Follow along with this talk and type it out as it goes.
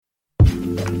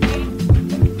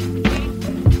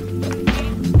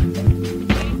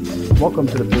Welcome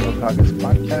to the Blue Hokages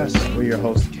podcast. We're your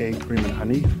hosts, Kay, Kareem, and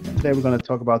Hanif. Today we're going to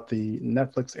talk about the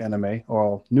Netflix anime,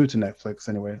 or new to Netflix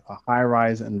anyway, a High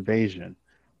Rise Invasion.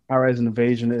 High Rise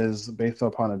Invasion is based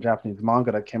upon a Japanese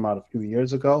manga that came out a few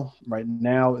years ago. Right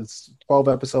now, it's 12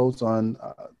 episodes on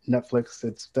Netflix.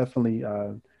 It's definitely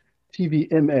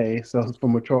TVMA, so it's for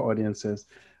mature audiences.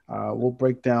 We'll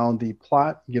break down the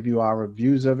plot, give you our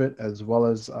reviews of it, as well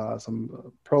as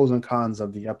some pros and cons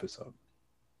of the episode.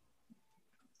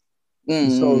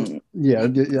 So yeah,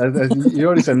 you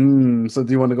already said. So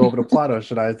do you want to go over the plot, or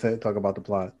should I talk about the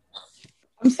plot?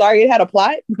 I'm sorry, it had a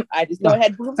plot. I just know it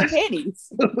had boobs and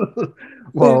panties.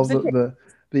 Well,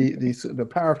 the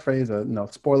paraphrase, no,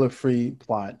 spoiler-free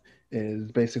plot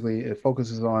is basically it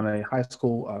focuses on a high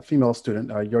school female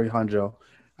student, Yuri Hanjo.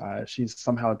 She's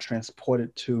somehow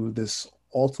transported to this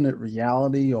alternate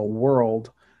reality or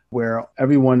world where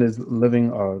everyone is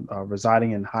living or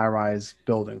residing in high-rise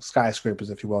buildings, skyscrapers,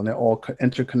 if you will, and they're all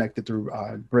interconnected through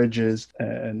bridges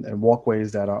and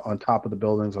walkways that are on top of the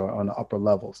buildings or on the upper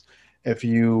levels. If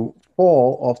you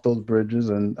fall off those bridges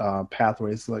and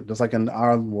pathways, like just like in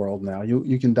our world now,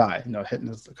 you can die,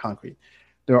 hitting the concrete.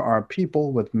 There are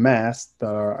people with masks that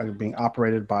are being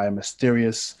operated by a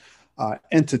mysterious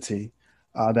entity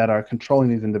that are controlling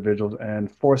these individuals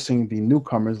and forcing the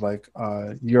newcomers like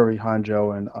Yuri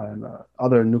Hanjo and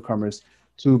other newcomers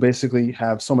to basically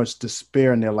have so much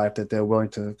despair in their life that they're willing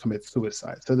to commit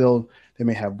suicide. So they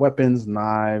may have weapons,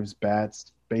 knives,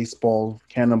 bats, baseballs,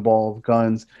 cannonballs,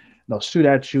 guns. They'll shoot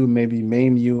at you, maybe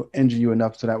maim you, injure you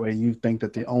enough so that way you think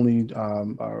that the only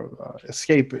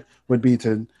escape would be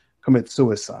to commit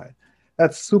suicide.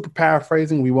 That's super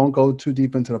paraphrasing. We won't go too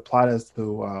deep into the plot as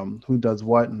to who does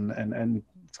what and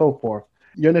so forth.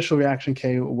 Your initial reaction,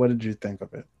 Kay, what did you think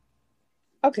of it?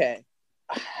 Okay.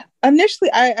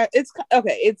 Initially, it's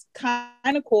okay. It's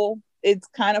kind of cool. It's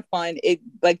kind of fun. It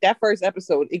like that first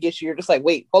episode, it gets you. You're just like,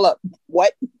 wait, hold up,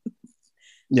 what?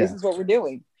 Yeah. This is what we're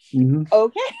doing. Mm-hmm.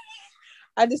 Okay.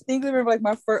 I distinctly remember like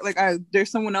my first there's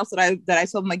someone else that I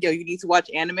told them like, yo, you need to watch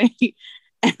anime,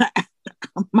 and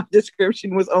my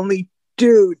description was only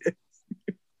dude.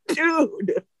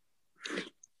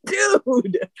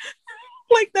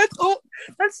 Like that's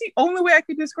the only way I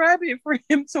could describe it for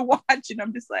him to watch, and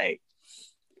I'm just like,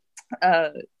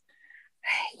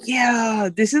 yeah,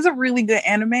 this is a really good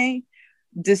anime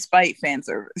despite fan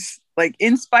service. Like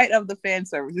in spite of the fan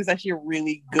service, it's actually a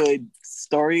really good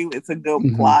story. It's a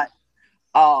good plot.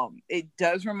 It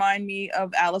does remind me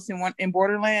of Alice in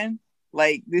Borderland.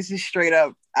 Like this is straight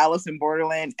up Alice in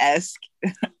Borderland-esque,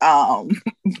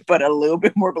 but a little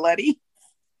bit more bloody.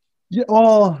 Yeah,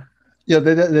 well, yeah,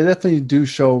 they definitely do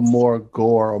show more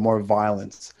gore or more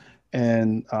violence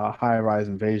in High Rise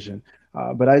Invasion.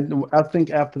 But I think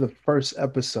after the first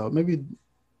episode, maybe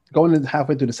going in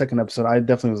halfway through the second episode, I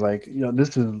definitely was like,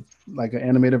 this is like an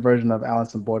animated version of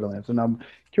Alice in Borderlands, and I'm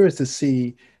curious to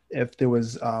see if there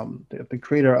was if the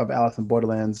creator of Alice in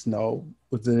Borderlands,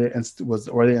 was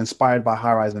or they inspired by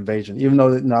High Rise Invasion, even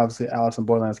though obviously Alice in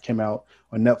Borderlands came out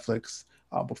on Netflix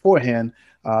beforehand.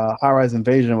 High Rise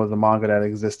Invasion was a manga that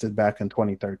existed back in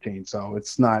 2013, so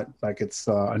it's not like it's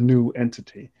a new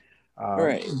entity.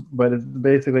 Right. But it's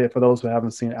basically, for those who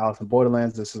haven't seen Alice in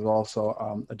Borderlands, this is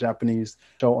also a Japanese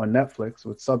show on Netflix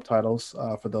with subtitles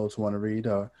for those who want to read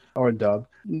or dub.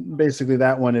 Basically,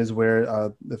 that one is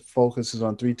where the focus is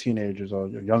on three teenagers or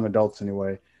young adults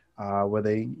anyway, where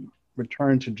they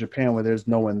return to Japan where there's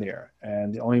no one there.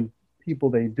 And the only people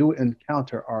they do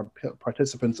encounter are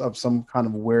participants of some kind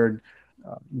of weird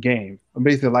game,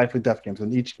 basically life or death games.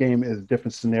 And each game is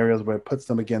different scenarios where it puts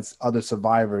them against other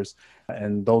survivors,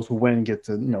 and those who win get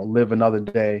to live another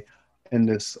day in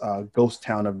this ghost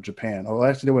town of Japan. Oh,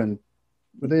 actually, were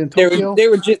they in Tokyo? They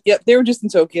were just they were just in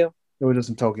Tokyo. They were just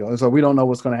in Tokyo, and so we don't know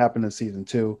what's going to happen in season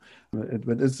two.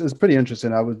 But it's pretty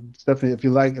interesting. I would definitely,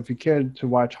 if you care to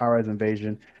watch High Rise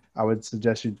Invasion, I would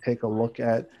suggest you take a look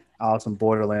at Alice in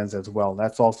Borderlands as well.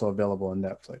 That's also available on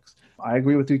Netflix. I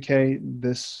agree with you, Kay.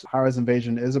 This High Rise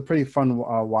Invasion is a pretty fun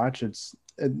watch.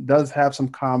 It does have some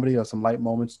comedy or some light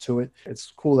moments to it.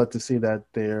 It's cool to see that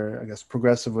they're, I guess,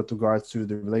 progressive with regards to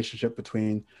the relationship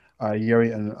between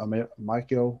Yuri and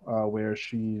Makio, where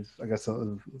she's, I guess,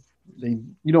 you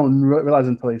don't realize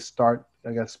until they start,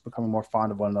 I guess, becoming more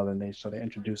fond of one another, and they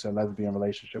introduce a lesbian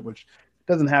relationship, which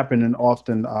doesn't happen in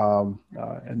often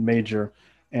in major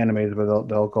animes, but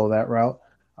they'll go that route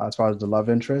as far as the love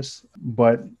interest.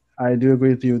 But I do agree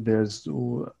with you.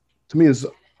 To me, is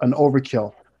an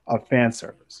overkill of fan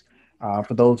service.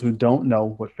 For those who don't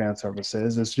know what fan service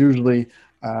is, it's usually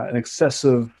an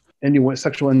excessive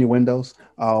sexual innuendos,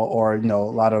 or a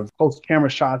lot of close camera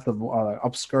shots of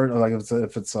upskirt, or like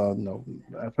if it's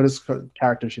for this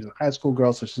character, she's a high school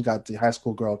girl, so she's got the high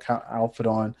school girl outfit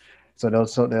on. So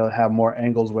they'll have more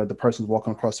angles where the person's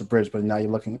walking across the bridge, but now you're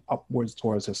looking upwards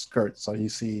towards her skirt, so you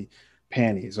see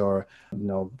panties, or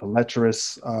the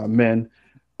lecherous men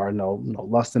are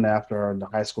lusting after the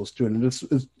high school student.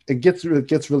 It gets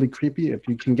really creepy. If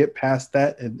you can get past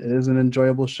that, it is an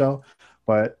enjoyable show.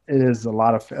 But it is a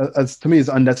lot of, to me, it's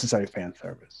unnecessary fan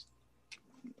service.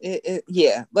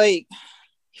 Yeah, like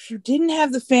if you didn't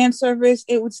have the fan service,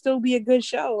 it would still be a good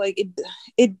show. Like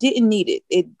it didn't need it.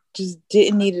 It just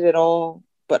didn't need it at all.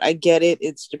 But I get it.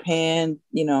 It's Japan.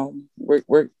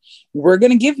 We're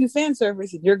gonna give you fan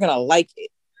service, and you're gonna like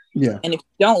it. Yeah. And if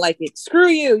you don't like it, screw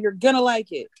you. You're gonna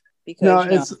like it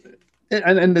because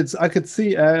and it's, I could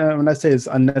see when I say it's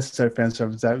unnecessary fan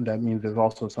service, that means there's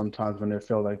also sometimes when they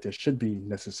feel like there should be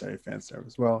necessary fan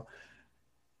service. Well,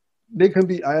 they can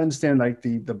be. I understand, like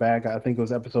the bad guy. I think it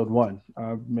was episode 1.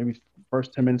 Maybe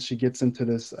first 10 minutes she gets into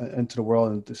the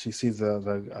world, and she sees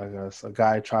a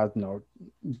guy tries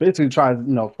basically tries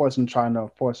trying to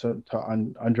force her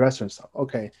to undress herself.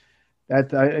 Okay.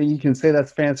 That you can say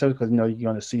that's fan service because you're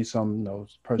going to see some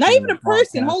person. Not even a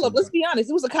person. Hold up, let's be honest.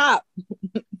 It was a cop.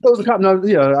 It was a cop. No,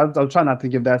 yeah, I'm trying not to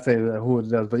give that say who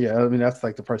it is, but yeah, I mean that's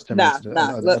like the first 10 minutes.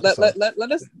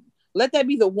 Let that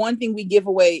be the one thing we give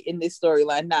away in this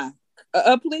storyline.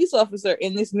 A police officer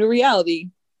in this new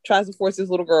reality tries to force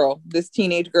this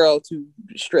teenage girl to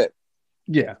strip.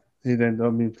 Yeah,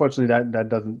 fortunately that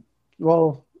doesn't.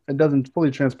 Well, it doesn't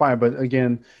fully transpire, but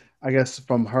again, I guess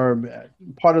from her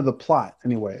part of the plot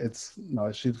anyway, it's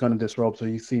she's going to disrobe, so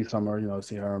you see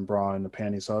see her in bra and the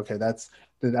panties. So okay, that's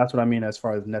what I mean as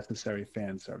far as necessary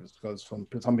fan service, because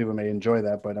some people may enjoy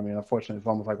that, but I mean, unfortunately, it's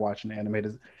almost like watching an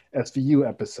animated SVU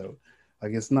episode.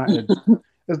 Like it's not.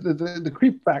 The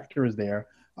creep factor is there.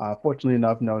 Fortunately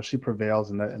enough, she prevails,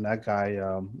 and that guy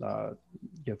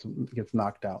gets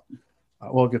knocked out.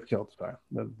 Gets killed. Sorry,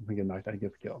 doesn't get knocked out. He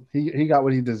gets killed. He got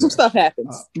what he deserved. Some stuff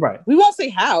happens. Right. We won't say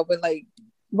how, but like.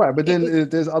 Right, but then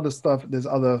there's other stuff. There's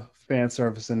other fan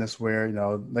service in this where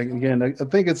like again, I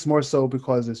think it's more so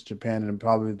because it's Japan and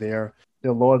probably their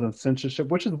laws and censorship,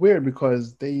 which is weird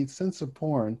because they censor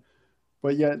porn,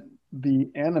 but yet the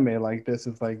anime like this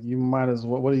is like you might as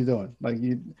well. What are you doing? Like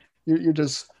you're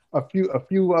just a few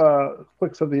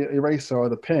clicks of the eraser or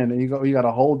the pen, and you got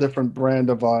a whole different brand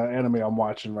of anime I'm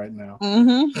watching right now.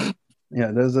 Mm-hmm.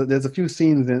 Yeah, there's a few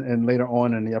scenes in later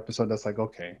on in the episode that's like,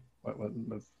 okay,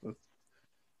 am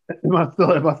I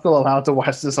still allowed to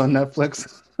watch this on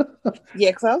Netflix?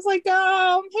 Yeah, because I was like, hey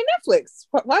Netflix,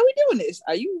 why are we doing this?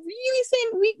 Are you really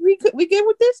saying we good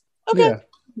with this? Okay. Yeah.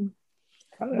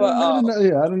 I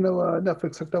didn't know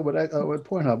Netflix hooked up with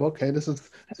Pornhub. Okay, this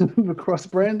is the cross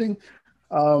branding.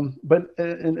 But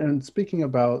and speaking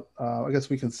about, I guess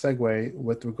we can segue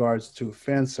with regards to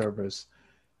fan service.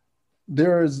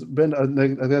 There's been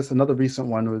I guess another recent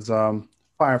one was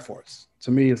Fire Force.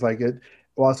 To me, it's like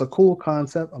while it's a cool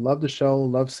concept, I love the show,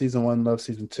 love season 1, love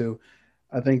season 2.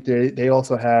 I think they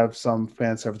also have some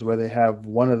fan service where they have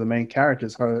one of the main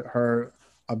characters, her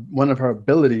one of her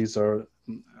abilities, or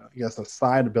I guess a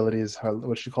side ability, is her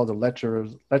what she calls a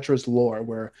lecherous lore,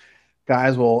 where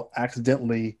guys will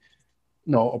accidentally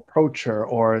approach her,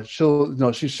 or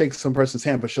she'll she shakes some person's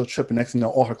hand, but she'll trip, and next thing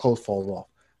all her clothes falls off.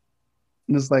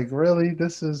 And it's like, really,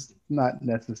 this is not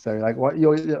necessary. Like, what you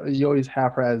always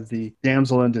have her as the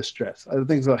damsel in distress. I think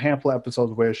there's a handful of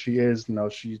episodes where she is,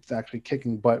 she's actually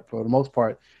kicking butt. For the most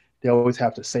part, they always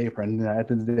have to save her. And at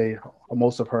the end of the day,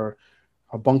 most of her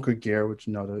bunker gear, which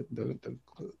the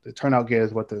turnout gear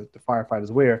is what the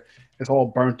firefighters wear, it's all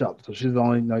burnt up. So she's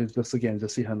only just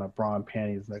see her in the bra and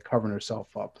panties, like covering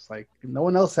herself up. It's like no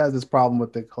one else has this problem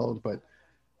with their clothes, but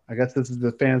I guess this is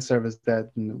the fan service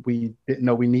that we didn't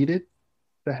know we needed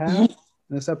to have in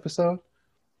this episode.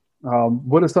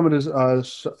 What are some of the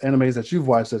animes that you've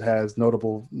watched that has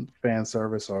notable fan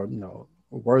service, or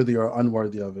worthy or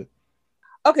unworthy of it?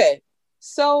 Okay,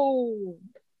 so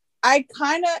I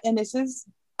kind of, and this is,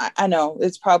 I know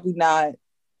it's probably not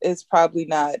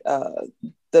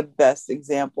the best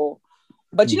example,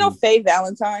 but Faye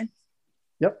Valentine.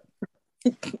 Yep.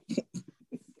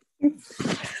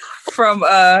 From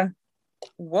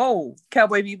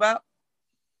Cowboy Bebop.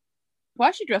 Why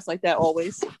is she dressed like that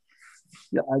always?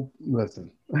 Yeah,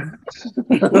 listen. I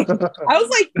was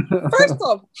like, first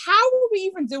off, how are we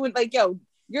even doing? Like,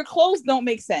 your clothes don't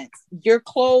make sense. Your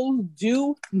clothes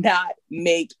do not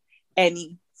make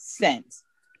any sense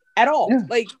at all. Yeah.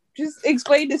 Like, just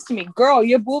explain this to me, girl.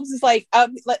 Your boobs is like, I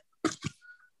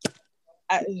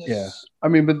Yeah, I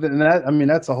mean, but then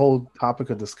that's a whole topic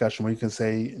of discussion where you can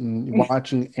say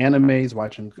watching animes,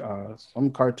 watching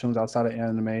some cartoons outside of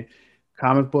anime,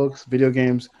 comic books, video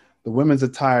games, the women's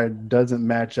attire doesn't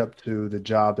match up to the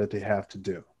job that they have to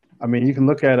do. I mean, you can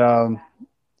look at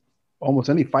almost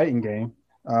any fighting game,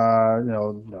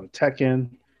 Tekken,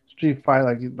 Street Fight,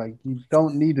 like you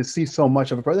don't need to see so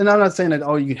much of a person. And I'm not saying that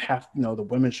you have, the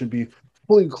women should be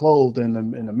fully clothed and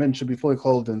the men should be fully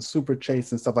clothed and super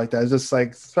chaste and stuff like that. It's just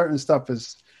like certain stuff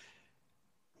is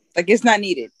like it's not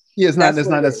needed. Yeah, it's not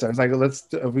necessary. It's like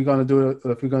if we're gonna do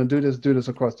this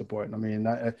across the board. I mean,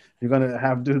 if you're gonna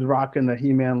have dudes rocking the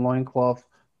He-Man loincloth,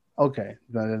 okay.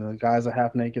 The guys are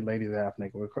half naked, ladies are half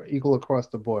naked. We're equal across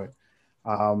the board.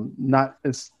 Not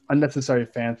it's unnecessary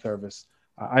fan service,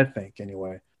 I think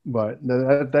anyway. But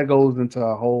that goes into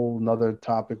a whole nother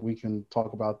topic. We can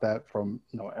talk about that from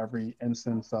every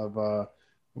instance of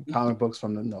comic books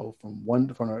from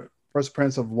the first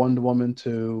Prince of Wonder Woman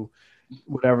to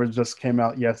whatever just came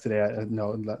out yesterday.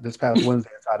 This past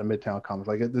Wednesday inside of Midtown Comics.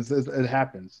 Like it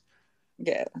happens.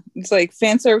 Yeah, it's like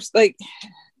fan service. Like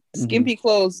skimpy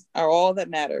clothes are all that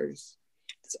matters.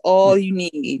 It's all you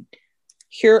need.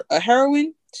 Here, a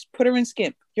heroine, just put her in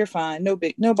skimp. You're fine.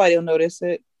 Nobody will notice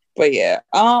it. But yeah,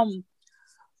 the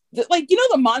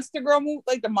Monster Girl movie,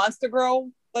 like the Monster Girl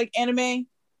anime.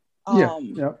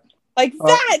 Like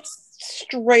that's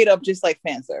straight up just like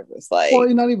fan service. Like, well,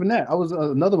 not even that. I was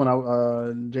another one.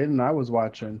 Jaden and I was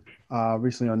watching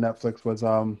recently on Netflix was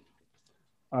Seven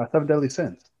Deadly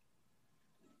Sins.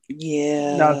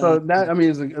 Yeah. Now, so that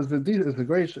it's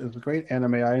a great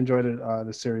anime. I enjoyed it,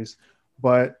 the series.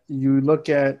 But you look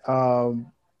at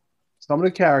some of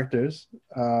the characters.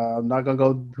 I'm not gonna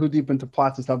go too deep into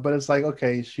plots and stuff, but it's like,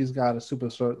 okay, she's got a super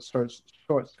short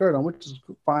skirt on, which is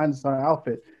fine. It's her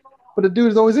outfit, but the dude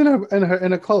is always in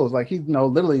her clothes. Like he's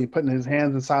literally putting his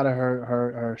hands inside of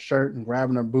her shirt and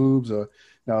grabbing her boobs. Or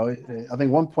I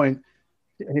think one point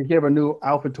he gave her a new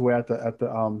outfit to wear at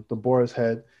the boar's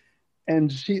head,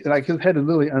 and she like his head is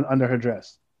literally under her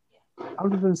dress.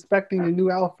 I'm just inspecting your new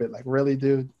outfit. Like, really,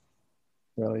 dude?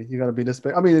 Really, you gotta be this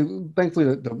big. I mean, thankfully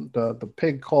the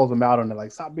pig calls him out on it,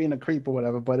 like stop being a creep or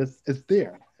whatever. But it's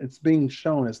there. It's being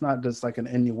shown. It's not just like an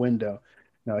innuendo.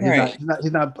 No, he's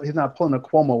not pulling a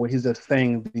Cuomo where he's just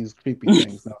saying these creepy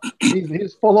things. No,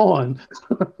 he's full on.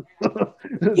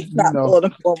 He's not pulling a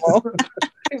Cuomo.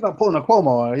 He's not pulling a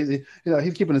Cuomo.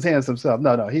 He's keeping his hands to himself.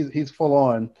 No, he's full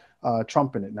on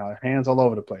trumping it now. Hands all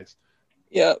over the place.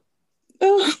 Yep.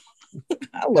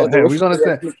 I love we're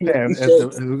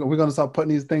gonna start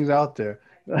putting these things out there.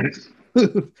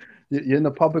 You're in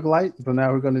the public light, so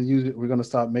now we're gonna use it. We're gonna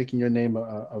start making your name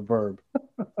a verb.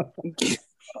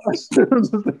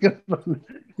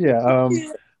 Yeah,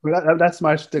 that's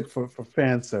my shtick for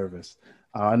fan service.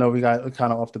 I know we got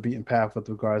kind of off the beaten path with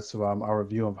regards to our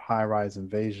review of High Rise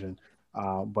Invasion.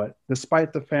 But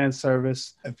despite the fan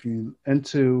service, if you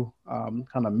into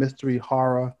kind of mystery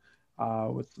horror, I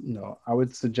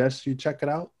would suggest you check it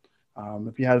out.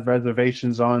 If you have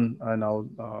reservations on,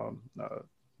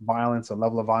 violence or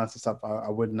level of violence and stuff, I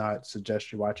would not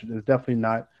suggest you watch it. It's definitely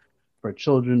not for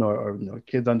children or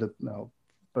kids under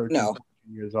 13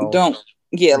 years old. Don't.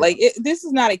 Yeah, like this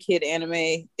is not a kid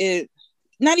anime.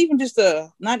 Not even just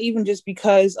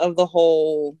because of the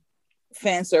whole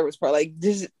fan service part. Like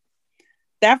this.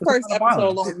 That first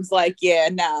episode alone was like, yeah,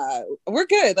 nah, we're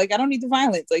good. Like, I don't need the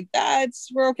violence. Like,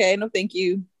 we're okay. No, thank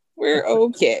you. We're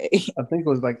okay. I think it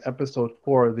was like episode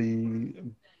 4, the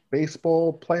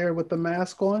baseball player with the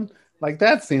mask on. Like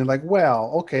that scene, like,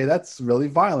 well, okay, that's really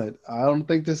violent. I don't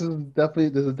think this is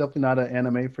definitely not an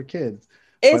anime for kids.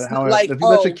 It's however, like, if you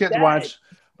let your kids watch,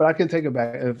 but I can take it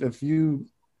back. If you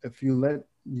let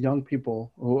young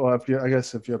people, or if you're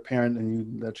a parent and you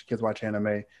let your kids watch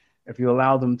anime, if you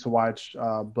allow them to watch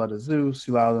Blood of Zeus,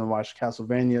 you allow them to watch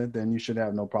Castlevania, then you should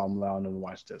have no problem allowing them to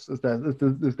watch this. It's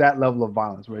that level of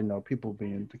violence where people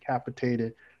being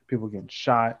decapitated, people getting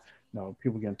shot,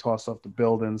 people getting tossed off the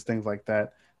buildings, things like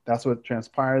that. That's what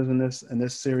transpires in this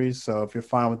series. So if you're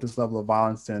fine with this level of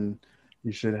violence, then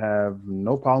you should have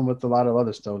no problem with a lot of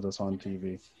other stuff that's on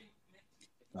TV.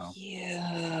 No.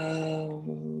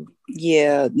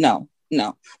 Yeah, no.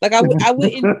 Like I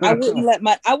wouldn't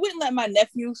let my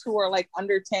nephews who are like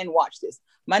under 10 watch this.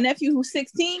 My nephew who's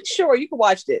 16, sure, you can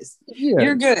watch this. Yeah.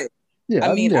 You're good. Yeah,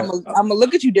 I mean, yeah. I'm gonna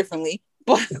look at you differently,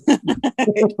 but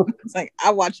it's like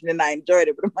I watched it and I enjoyed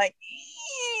it, but I'm like,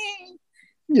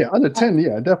 yeah, under 10,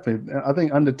 yeah, definitely. I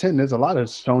think under 10, there's a lot of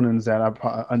shonens that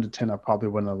under 10 I probably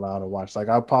wouldn't allow to watch. Like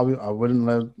I wouldn't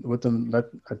let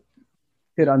a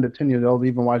kid under 10 years old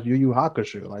even watch Yu Yu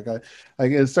Hakusho. Like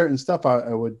there's certain stuff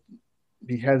I would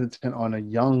be hesitant on a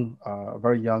young,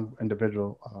 very young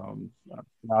individual,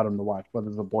 allow them to watch, whether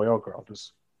it's a boy or girl.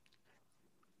 Just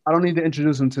I don't need to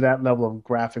introduce them to that level of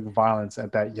graphic violence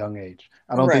at that young age.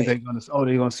 I don't think they're going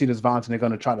to see this violence and they're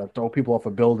going to try to throw people off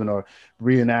a building or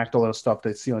reenact all the stuff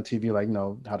they see on TV, like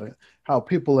how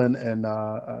people in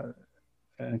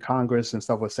Congress and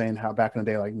stuff was saying how back in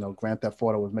the day, like Grand Theft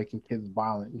Auto was making kids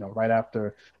violent. Right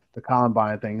after the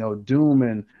Columbine thing,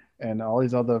 Doom and all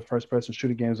these other first-person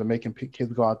shooter games are making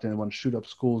kids go out there and want to shoot up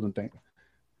schools and things.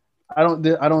 I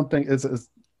don't think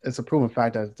it's a proven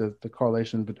fact that the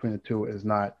correlation between the two is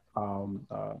not a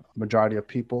majority of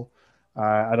people.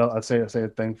 I'd say a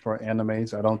thing for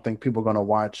animes. I don't think people are going to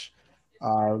watch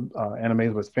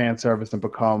animes with fan service and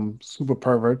become super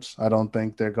perverts. I don't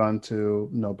think they're going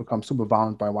to become super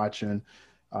violent by watching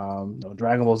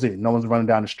Dragon Ball Z. No one's running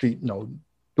down the street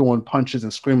doing punches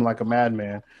and screaming like a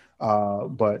madman.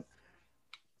 But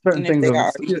certain things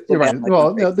you're right.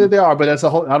 Well, they are, but that's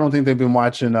a whole. I don't think they've been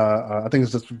watching. I think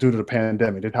it's just due to the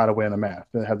pandemic. They're tired of wearing a mask.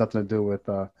 It had nothing to do with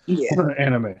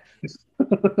anime.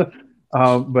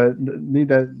 But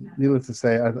needless to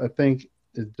say, I think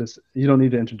it's just you don't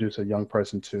need to introduce a young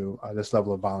person to this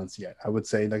level of violence yet. I would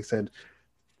say, like I said,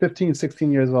 15,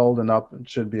 16 years old and up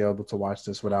should be able to watch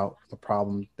this without a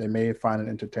problem. They may find it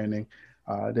entertaining.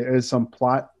 There is some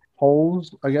plot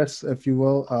holes, I guess, if you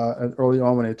will, early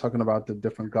on when they're talking about the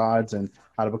different gods and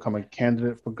how to become a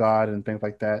candidate for God and things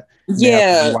like that.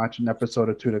 Yeah, watch an episode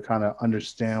or two to kind of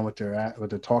understand what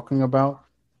they're talking about.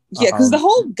 Yeah, because the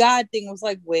whole God thing was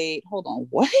like, wait, hold on,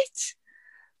 what?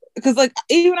 Because like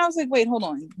even I was like, wait, hold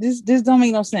on, this don't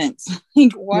make no sense.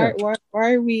 Like, why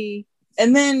are we?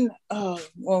 And then, well,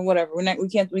 whatever.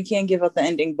 We can't give up the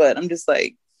ending, but I'm just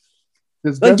like.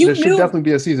 There should definitely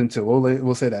be a season 2.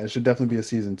 We'll say that. It should definitely be a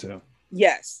season 2.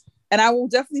 Yes. And I will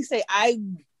definitely say I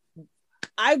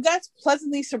got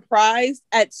pleasantly surprised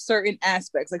at certain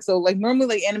aspects. Like, so like normally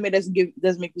like anime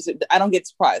doesn't make me, I don't get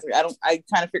surprised. Like, I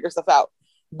kind of figure stuff out.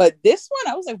 But this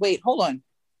one I was like, wait, hold on.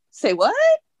 Say what?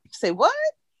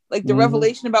 Like the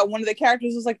revelation about one of the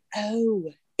characters was like,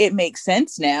 oh, it makes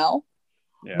sense now.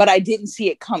 Yeah. But I didn't see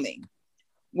it coming.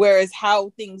 Whereas how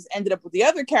things ended up with the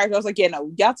other character, I was like, yeah,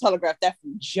 no, y'all telegraphed that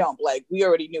from jump. Like, we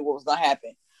already knew what was going to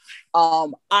happen.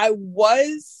 I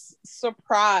was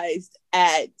surprised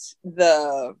at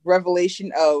the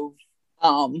revelation of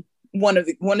one of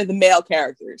the male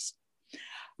characters.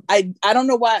 I don't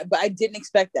know why, but I didn't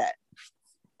expect that.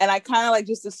 And I kind of like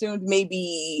just assumed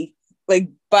maybe like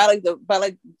I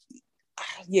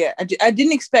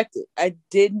didn't expect it. I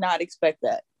did not expect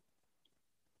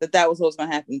that was what was going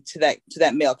to happen to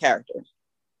that male character,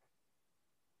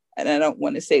 and I don't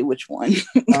want to say which one.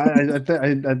 I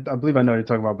believe I know what you're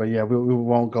talking about, but yeah, we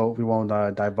won't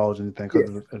divulge anything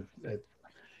because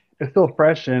it's still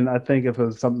fresh, and I think if it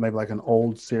was something maybe like an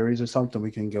old series or something, we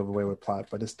can give away with plot,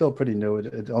 but it's still pretty new.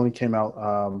 It only came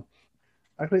out.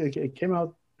 Actually, it came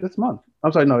out this month.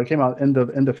 I'm sorry, no, it came out end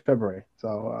of February.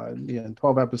 So in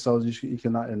 12 episodes, you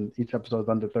can, and each episode is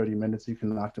under 30 minutes. You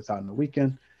can knock this out in the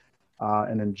weekend.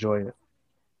 And enjoy it.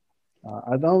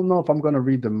 I don't know if I'm going to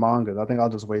read the manga. I think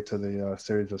I'll just wait till the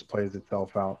series just plays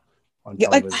itself out on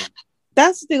television. Like,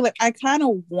 that's the thing. Like, I kind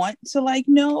of want to like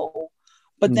know,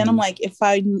 but then I'm like, if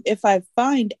I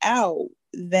find out,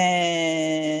 then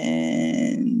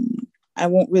I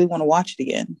won't really want to watch it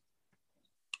again.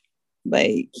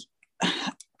 Like,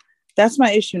 that's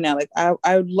my issue now. Like,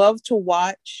 I would love to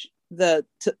watch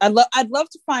I'd love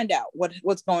to find out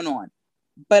what's going on.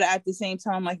 But at the same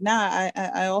time, I'm like, nah,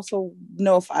 I also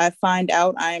know if I find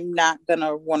out, I'm not going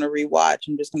to want to rewatch.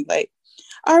 I'm just going to be like,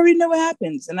 I already know what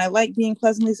happens. And I like being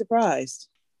pleasantly surprised.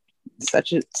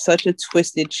 Such a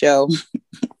twisted show.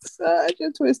 Such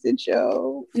a twisted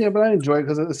show. Yeah, but I enjoy it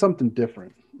because it's something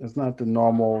different. It's not the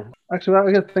normal.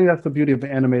 Actually, I think that's the beauty of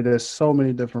anime. There's so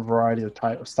many different variety of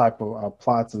type of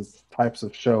plots and types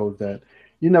of shows that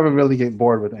you never really get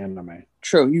bored with anime.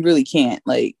 True, you really can't.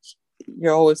 Like,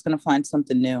 you're always going to find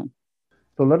something new.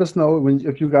 So let us know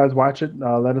if you guys watch it.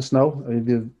 Let us know. If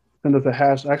you send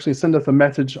us a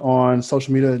message on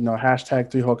social media, hashtag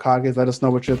 3Hokages. Let us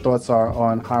know what your thoughts are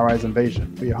on High Rise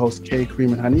Invasion. For your host, K,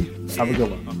 Cream, and Honey. Have a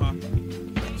good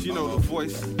one. You know the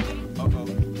voice.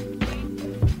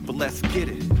 But let's get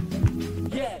it.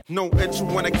 No itch, you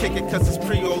wanna kick it cause it's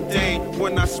preordained.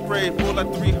 When I spray, roll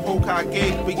like 3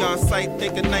 Hokage. We on sight,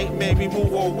 think a nightmare, we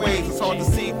move all ways. It's hard to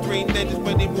see 3 ninjas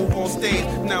when they move on stage.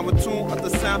 Now in tune of the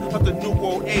sound of the new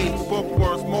old age.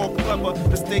 Bookworms more clever,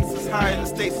 the stakes is higher, the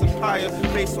stakes empire.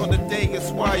 Based on the day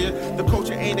it's wired. The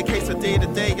culture ain't a case of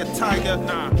day-to-day attire.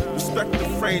 Respect the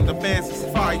frame, the man's is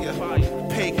fire.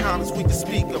 Pay homage, we can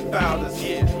speak about us.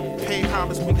 Pay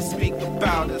homage, we can speak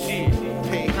about us.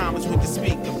 pay homage when you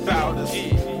speak about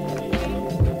us.